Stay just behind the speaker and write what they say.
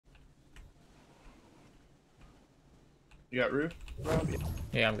You got roof, Rob?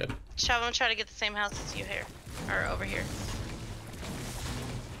 Yeah, I'm good. Shall I'm gonna try to get the same house as you here, or over here.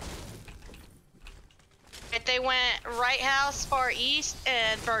 If they went right house, far east,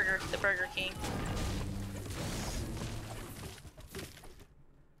 and the Burger King.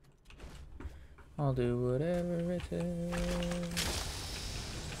 I'll do whatever it takes.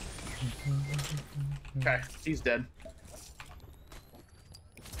 Okay, he's dead.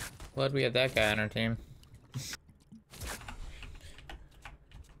 Glad we had that guy on our team.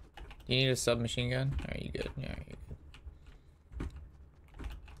 Do you need a submachine gun? Are you good? Yeah, you good.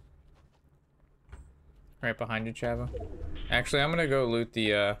 Right behind you, Chavo. Actually, I'm gonna go loot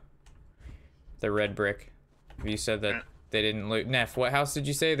the red brick. You said that they didn't loot. Neff, what house did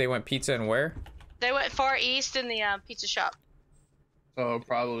you say? They went pizza and where? They went far east in the pizza shop. So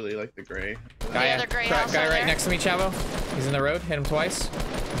probably like the gray. Guy, the gray house guy over right there. next to me, Chavo. He's in the road. Hit him twice.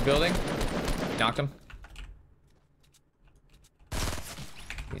 He's building. Knocked him.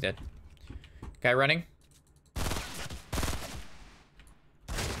 He's dead. Guy running.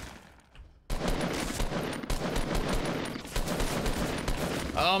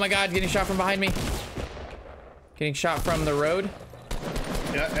 Oh my god, getting shot from behind me. Getting shot from the road.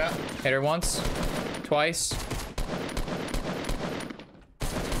 Yeah, yeah. Hit her once. Twice.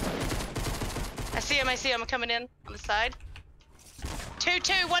 I see him coming in on the side.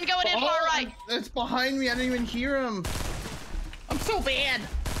 2-2, one going in far right. It's behind me. I didn't even hear him. I'm so bad.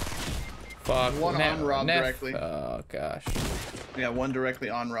 Fuck. One on Rob directly. Oh gosh. Yeah, one directly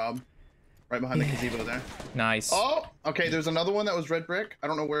on Rob. Right behind the gazebo there. Nice. Oh, okay. There's another one that was red brick. I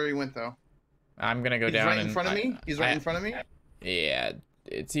don't know where he went though. I'm gonna go He's down right in front of me. He's right in front of me. Yeah,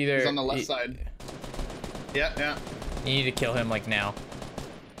 it's either. He's on the left side. Yeah, yeah. You need to kill him like now.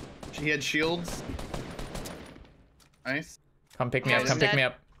 He had shields. Nice. Come pick me up. Come pick me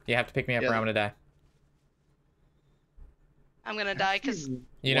up. You have to pick me up or I'm gonna die. I'm gonna die because.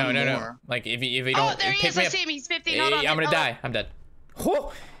 You know, no. more. Like if you don't Oh, there he pick is. me I up, see him. He's 15. Hold on. I'm gonna die. I'm dead. Whew.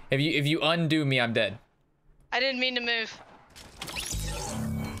 If you undo me, I'm dead. I didn't mean to move.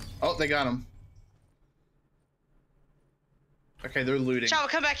 Oh, they got him. Okay, they're looting. Chavo,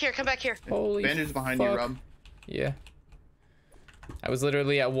 come back here. Come back here. Holy Bandage behind fuck. you, Rob. Yeah. I was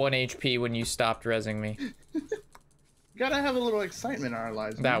literally at 1 HP when you stopped rezzing me. You gotta have a little excitement in our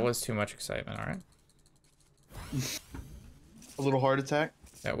lives. That man. was too much excitement. All right. A little heart attack.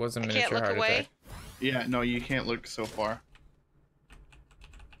 That was a I miniature can't look heart away. attack. Yeah, no, you can't look so far.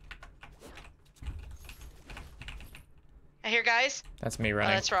 I hear guys. That's me Oh,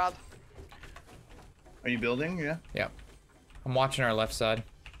 running. that's Rob. Are you building? Yeah. Yeah. I'm watching our left side.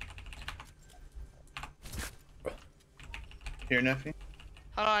 Here, Neffy.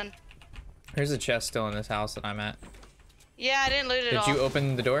 Hold on. There's a chest still in this house that I'm at. Yeah, I didn't loot it all. Did you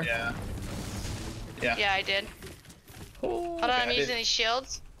open the door? Yeah. Yeah. Yeah, I did. Oh. Hold on, I'm I using did. these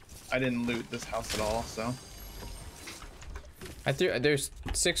shields. I didn't loot this house at all, so. There's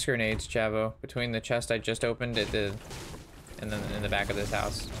 6 grenades, Chavo, between the chest I just opened and then in the back of this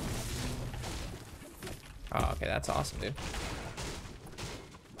house. Oh, okay, that's awesome, dude.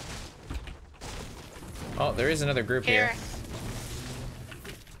 Oh, there is another group here.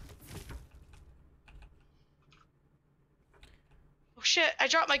 Oh shit! I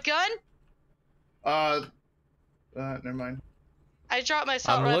dropped my gun. Never mind. I dropped my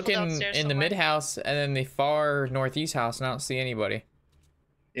assault I'm rifle looking downstairs in the somewhere. mid house and then the far northeast house, and I don't see anybody.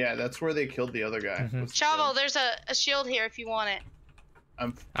 Yeah, that's where they killed the other guy. Mhm. Was Chavo, killed. there's a shield here if you want it.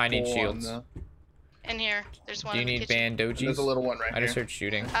 I need full on shields. the- In here, there's one Do you in the need kitchen. bandojis? There's a little one right I just here. heard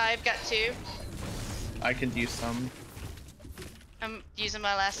shooting. I've got 2. I could use some. I'm using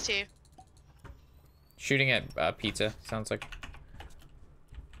my last 2. Shooting at pizza, sounds like.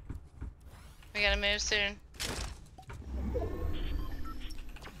 We gotta move soon.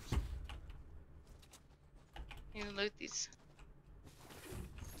 Need to loot these.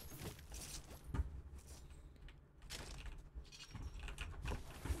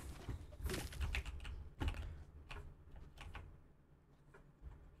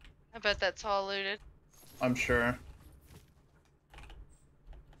 I bet that's all looted. I'm sure.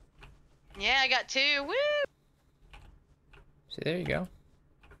 Yeah, I got 2. Woo! See, there you go.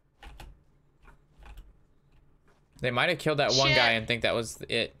 They might have killed that one Shit. guy and think that was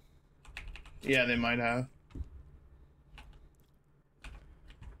it. Yeah, they might have.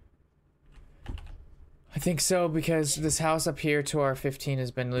 I think so, because this house up here to our 15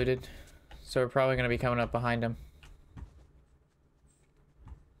 has been looted. So we're probably going to be coming up behind him.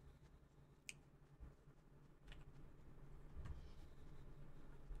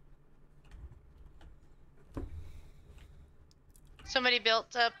 Somebody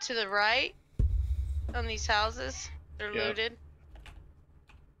built up to the right on these houses. They're Yeah. looted.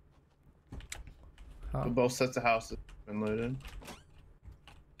 Huh. Both sets of houses have been looted.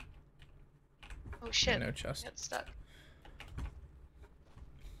 Oh Yeah, shit. no chest. Got stuck.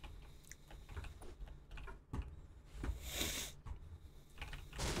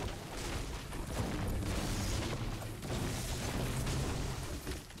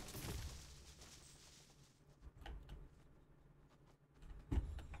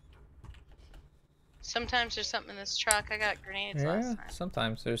 Sometimes there's something in this truck. I got grenades Yeah, last night.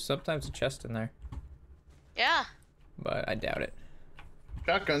 sometimes. There's sometimes a chest in there. Yeah. But I doubt it.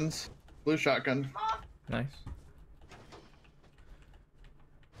 Shotguns. Blue shotgun. Nice.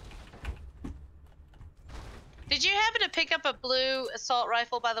 Did you happen to pick up a blue assault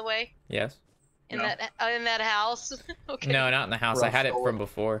rifle, by the way? Yes. In No. that house? Okay. No, not in the house. I had it from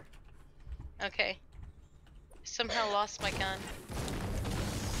before. Okay. Somehow lost my gun.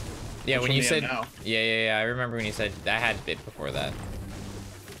 Yeah, Which when one you do you said. have now? Yeah. I remember when you said I had it before that.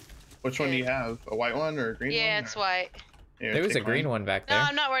 Which one do you have? A white one or a green one? Yeah, it's white. Here, There was a take green mine. one back No, there.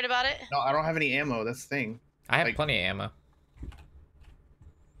 I'm not worried about it. No, I don't have any ammo. That's the thing. I have like- plenty of ammo.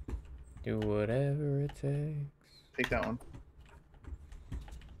 Do whatever it takes. Take that one.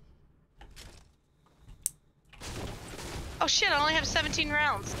 Oh shit, I only have 17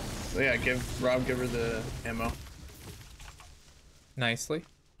 rounds. So yeah, give her the ammo. Nicely.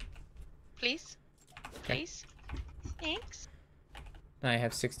 Please? Okay. Please? Thanks. I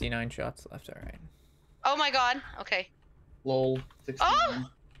have 69 shots left. All right. Oh my god. Okay. Lol. 16. Oh!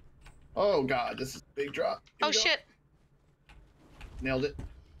 Oh god, this is a big drop. Here Oh we go. shit. Nailed it.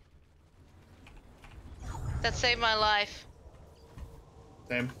 That saved my life.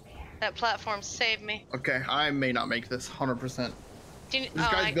 Same. That platform saved me. Okay, I may not make this 100%. Do you, This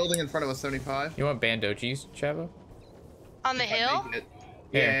guy's building in front of us, 75. You want bandochis, Chavo? on the If I hill? make it.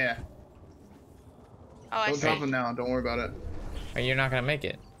 Yeah. Yeah. Oh, I Don't see. drop them now. Don't worry about it. Or you're not gonna make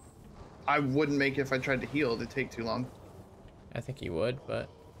it. I wouldn't make it if I tried to heal. It'd take too long. I think you would, but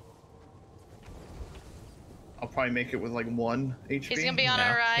I'll probably make it with like 1 HP. He's gonna be on no,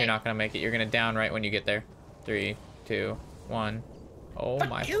 our right. you're not gonna make it. You're gonna down right when you get there. 3, 2, 1. Oh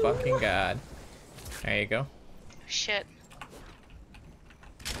my fucking god. There you go. Shit.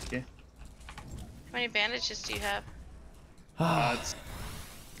 Okay. How many bandages do you have? It's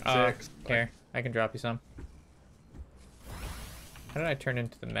Oh, 6. here, I can drop you some. How did I turn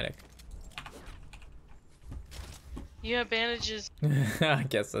into the medic? You have bandages. I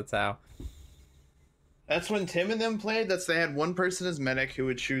guess that's how. That's when Tim and them played. They had one person as medic who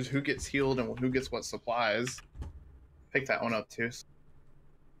would choose who gets healed and who gets what supplies. Pick that one up too.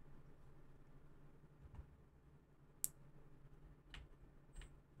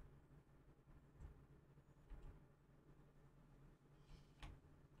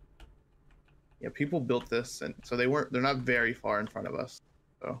 Yeah, people built this, and so they're not very far in front of us.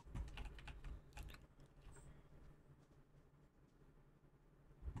 So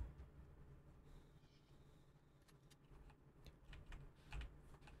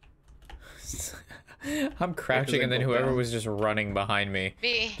I'm crouching they and then go whoever down. was just running behind me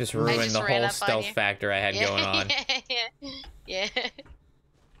Me. just I ruined just the ran whole up on stealth you. factor I had going on. Yeah.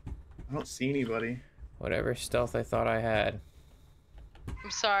 I don't see anybody. Whatever stealth I thought I had.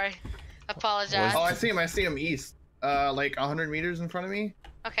 I'm sorry. Apologize. Oh, I see him. I see him east. Like 100 meters in front of me.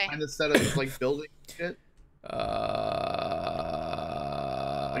 Okay. Behind the set of like building shit. Like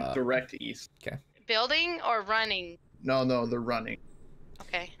Uh, direct east. Building or running? No, they're running.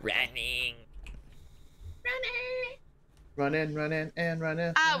 Okay. running. Running, and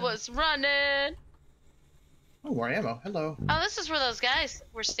running. I was running. Oh, more ammo. Hello. Oh, this is where those guys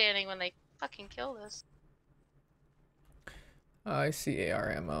were standing when they fucking killed us. I see AR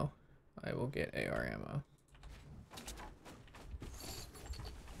ammo. I will get AR ammo.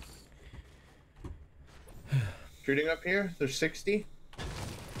 Shooting up here. There's 60.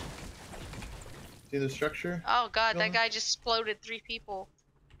 See the structure? Oh god, Yeah. that guy just exploded 3 people.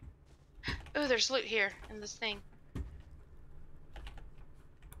 Oh, there's loot here in this thing.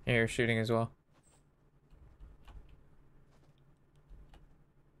 Here, shooting as well.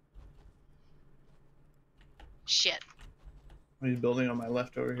 Shit. He's building on my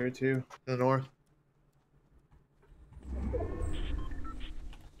left over here too. To the north.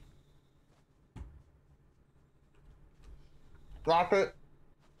 Rocket.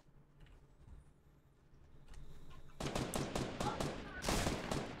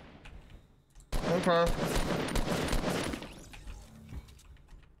 Okay.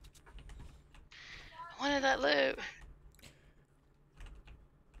 I wanted that loot.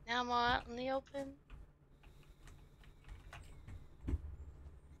 Now I'm all out in the open.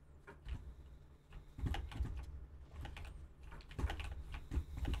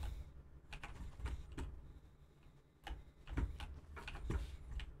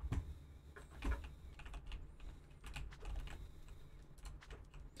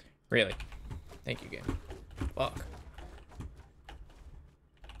 Really? Thank you, game. Fuck.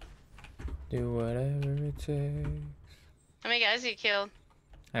 Do whatever it takes. How many guys you killed?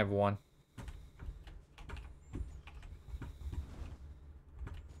 I have one.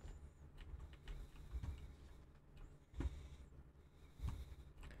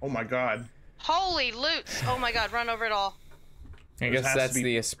 Oh my god. Holy loots! Oh my god, run over it all. I This guess has to that's be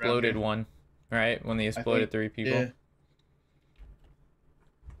the exploded around one, right? When they exploded 3 people. Yeah.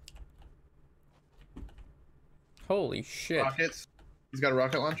 Holy shit. Rockets. He's got a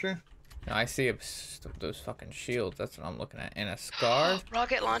rocket launcher. I see those fucking shields. That's what I'm looking at. And a scar.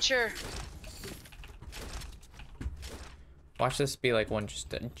 Rocket launcher. Watch this be like one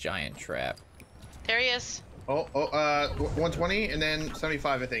just a giant trap. There he is. 120 and then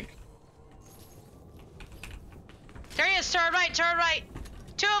 75, I think. There he is. Turn right. Turn right.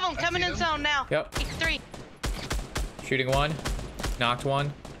 2 of them coming in zone now. Yep. 3. Shooting one. Knocked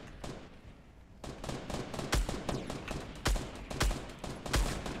one.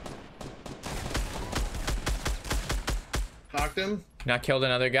 Knocked him. Not killed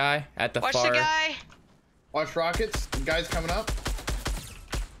another guy at the Watch far. the guy. Watch rockets. The guy's coming up.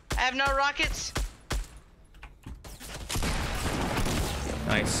 I have no rockets.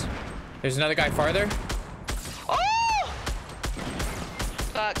 Nice. There's another guy farther. Oh!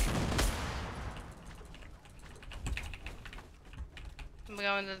 Fuck. I'm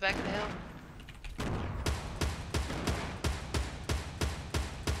going to the back of the hill.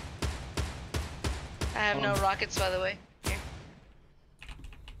 I have no rockets, by the way. Here.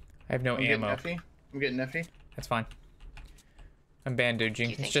 I have no I'm getting ammo. Neffy. I'm getting Neffy. That's fine. I'm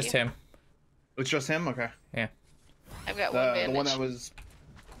bandaging. It's just him. It's just him? Okay. Yeah. I've got one bandage. The one that was...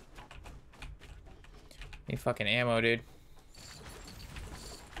 Need fucking ammo, dude.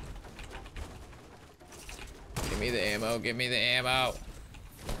 Give me the ammo. Give me the ammo.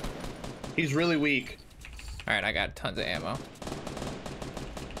 He's really weak. Alright, I got tons of ammo.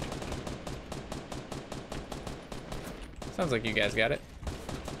 Sounds like you guys got it.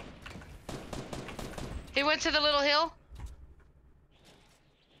 He went to the little hill.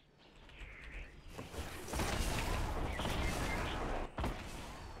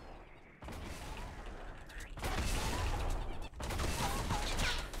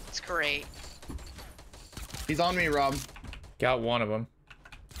 It's great. He's on me, Rob. Got one of them.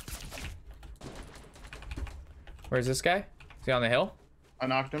 Where's this guy? Is he on the hill? I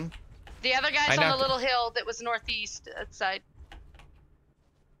knocked him. The other guy's I on the knocked- little hill that was northeast side.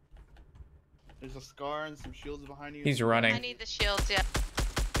 There's a scar and some shields behind you. He's I running. need the shields, yeah.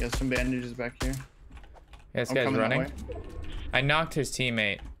 He has some bandages back here. Yeah, this I'm guy's coming that running. way. I knocked his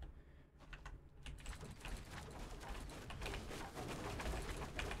teammate.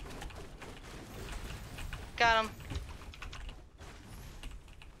 Got him.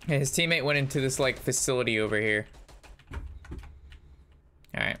 Yeah, his teammate went into this like facility over here.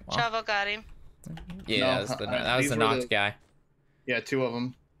 All right. Well, Chavo got him. yeah, No, that was the these were knocked the- guy. Yeah, 2 of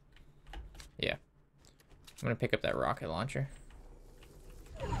them. Yeah. I'm gonna pick up that rocket launcher.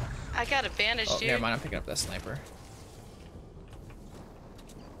 I got a bandage, Oh, dude. never mind. I'm picking up that sniper.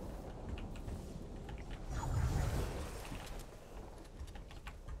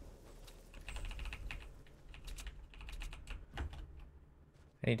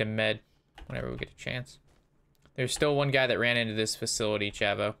 I need a med whenever we get a chance. There's still one guy that ran into this facility,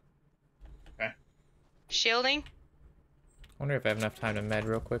 Chavo. Okay. Shielding. I wonder if I have enough time to med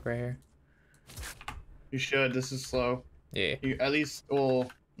real quick right here. You should. This is slow. Yeah. You at least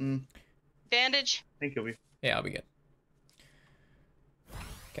will... I Bandage. think you'll be... Yeah, I'll be good.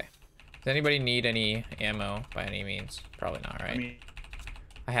 Okay. Does anybody need any ammo by any means? Probably not, right? I mean,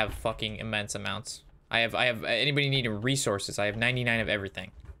 I have fucking immense amounts. I have anybody needing resources? I have 99 of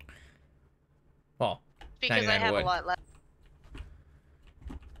everything. Well, Because I 99 have wood. a lot left.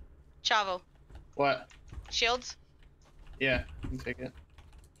 Chavo. what? Shields. Yeah, you can take it.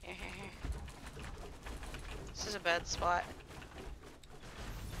 Here, here, here. This is a bad spot.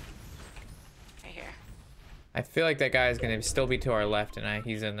 Right here. I feel like that guy is gonna still be to our left, and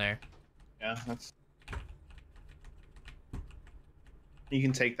he's in there. Yeah, that's... You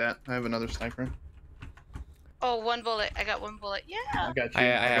can take that. I have another sniper. Oh, 1 bullet. I got 1 bullet. Yeah. I got you. I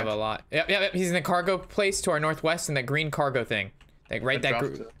got have you. a lot. Yep, yep, yep. He's in the cargo place to our northwest in that green cargo thing. Like right I that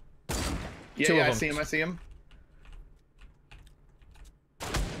dropped group. it. Yeah, Two yeah, of I them. see him. I see him.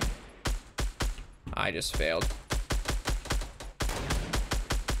 I just failed.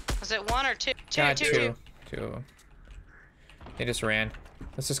 Was it 1 or 2? Got Two. two of them. They just ran.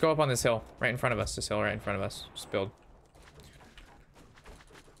 Let's just go up on this hill, right in front of us. This hill right in front of us. Just build.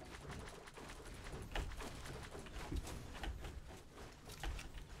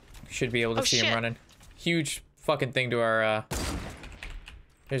 Should be able to see him running. Huge fucking thing to our,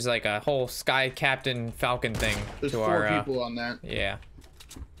 there's like a whole Sky Captain Falcon thing There's to 4 our, people on that. yeah.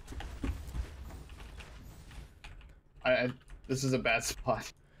 This is a bad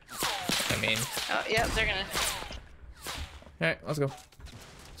spot. I mean. Oh, yeah, they're gonna. All right, let's go.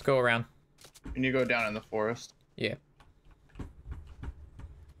 Let's go around. And you go down in the forest. Yeah.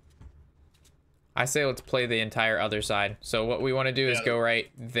 I say let's play the entire other side. So what we want to do is go right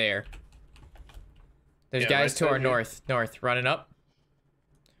there. There's guys to our north, running up.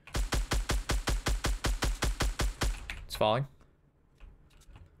 It's falling.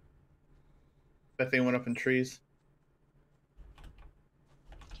 Bet they went up in trees.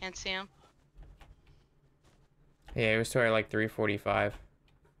 Can't see him. Yeah, it was to our like 345.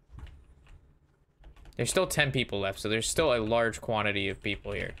 There's still 10 people left, so there's still a large quantity of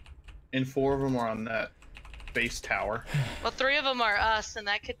people here. And 4 of them are on that base tower. Well, 3 of them are us, and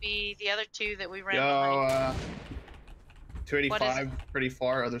that could be the other 2 that we ran behind. 285, pretty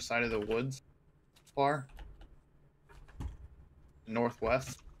far, other side of the woods. Far.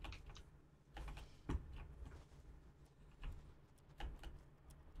 Northwest.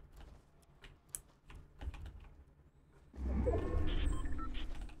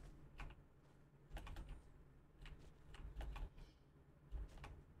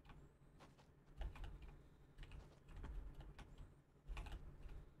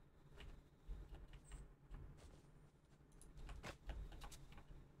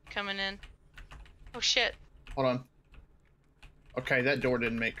 Coming in. Oh shit. Hold on. Okay, that door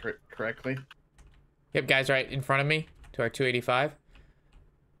didn't make correctly. Yep, guys, right in front of me to our 285.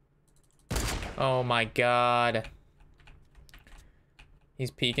 Oh my god. He's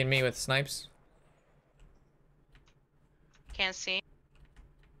peeking me with snipes. Can't see.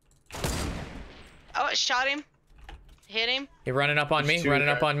 Oh, it shot him. Hit him. He's running up on me, running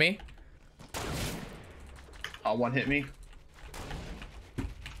up on me. Oh, one hit me.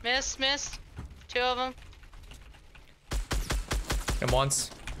 Missed. 2 of them. Hit him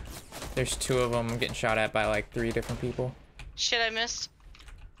once. There's 2 of them. I'm getting shot at by like 3 different people. Shit, I missed.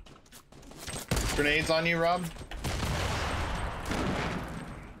 Grenades on you, Rob.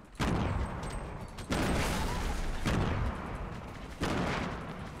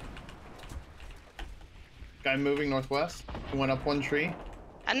 Guy moving northwest. He went up 1 tree.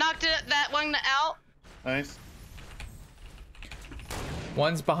 I knocked that one out. Nice.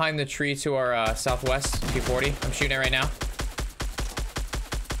 One's behind the tree to our southwest, 240. I'm shooting it right now.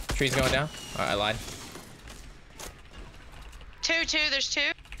 Tree's going down. Oh, I lied. 2, there's 2.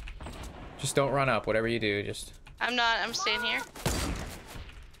 Just don't run up, whatever you do, just... I'm not, I'm staying here.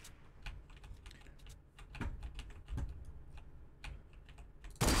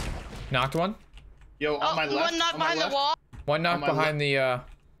 Knocked one. Yo, on my left. One knocked behind the wall. One knocked behind the,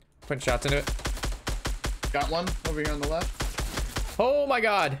 putting shots into it. Got one over here on the left. Oh my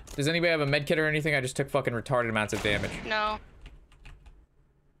god! Does anybody have a med kit or anything? I just took fucking retarded amounts of damage. No.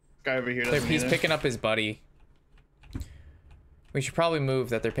 Guy over here doesn't He's picking up his buddy. We should probably move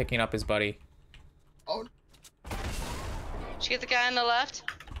that they're picking up his buddy. Oh. Did you get the guy on the left?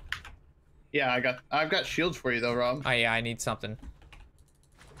 Yeah, I've got shields for you though, Rob. Oh yeah, I need something.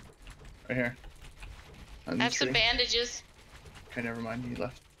 Right here. I have some bandages. Okay, never mind. He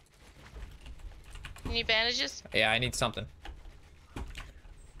left. You need bandages? Yeah, I need something.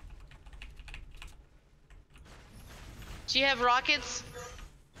 Do you have rockets?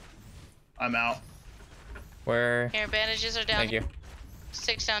 I'm out. Where? Here, bandages are down. Thank you.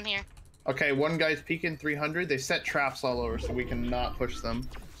 6 down here. Okay, one guy's peeking 300. They set traps all over, so we can not push them.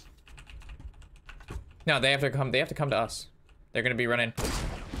 No, they have to come. They have to come to us. They're gonna be running.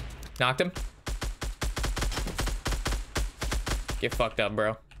 Knocked him. Get fucked up,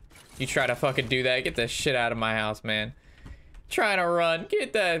 bro. You try to fucking do that, get the shit out of my house, man. Trying to run.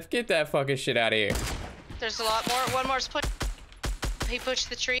 Get that fucking shit out of here. There's a lot more. One more's put. He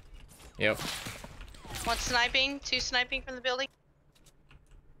pushed the tree. Yep. 1 sniping. 2 sniping from the building.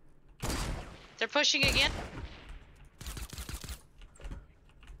 They're pushing again.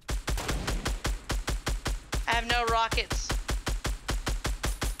 I have no rockets.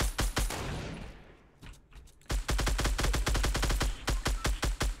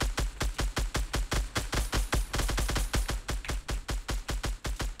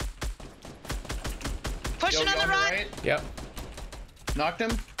 Pushing on the right. Yep. Knocked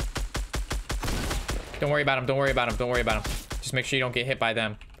him. Don't worry about him. Don't worry about him. Don't worry about him. Just make sure you don't get hit by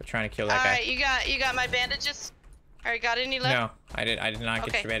them. But trying to kill that guy. All right, you got my bandages. All right, got any left? No, I did not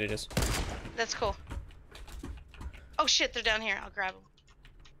get your bandages. That's cool. Oh shit, they're down here. I'll grab them.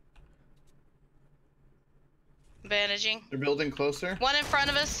 Bandaging. They're building closer. 1 in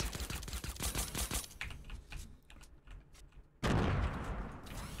front of us.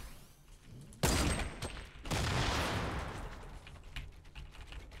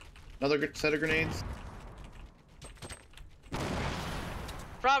 Another set of grenades.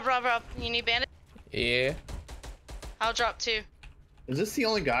 Rob. You need bandit? Yeah. I'll drop 2. Is this the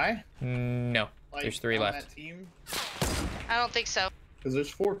only guy? No. Like, There's 3 on left. That team? I don't think so. Because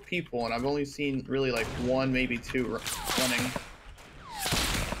there's 4 people, and I've only seen really like 1, maybe 2 running.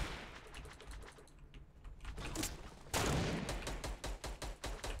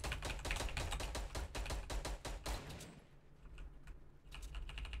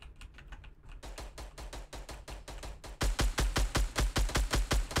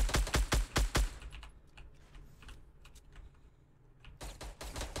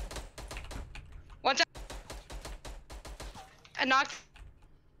 One time. I knocked.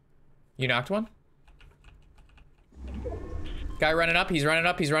 You knocked one? Guy running up. He's running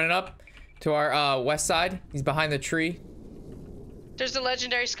up to our west side. He's behind the tree. There's a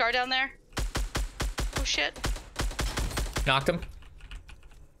legendary scar down there. Oh shit. Knocked him.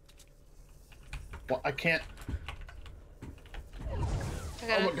 Well, I can't.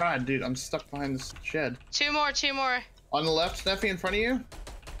 Okay. Oh my god, dude, I'm stuck behind this shed. 2 more. On the left, Steffi, in front of you.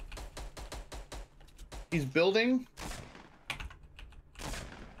 He's building.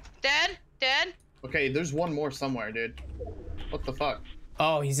 Dead. Okay, there's one more somewhere, dude. What the fuck?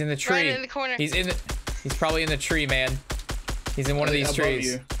 Oh, he's in the tree. Right in the corner. He's probably in the tree, man. He's in one of these Above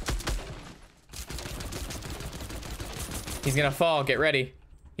trees. you. He's gonna fall. Get ready.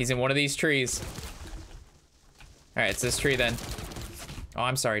 He's in one of these trees. All right, it's this tree then. Oh,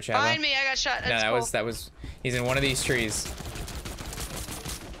 I'm sorry, Chavo. Behind me, I got shot. No, That's cool. that was. He's in one of these trees.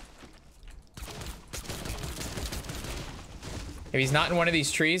 If he's not in one of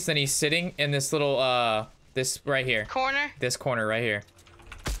these trees, then he's sitting in this little this right here. Corner. This corner right here.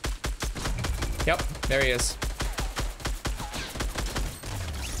 Yep, there he is.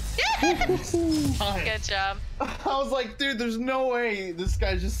 Good job. I was like, dude, there's no way this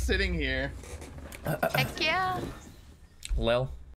guy's just sitting here. Heck yeah. Lil.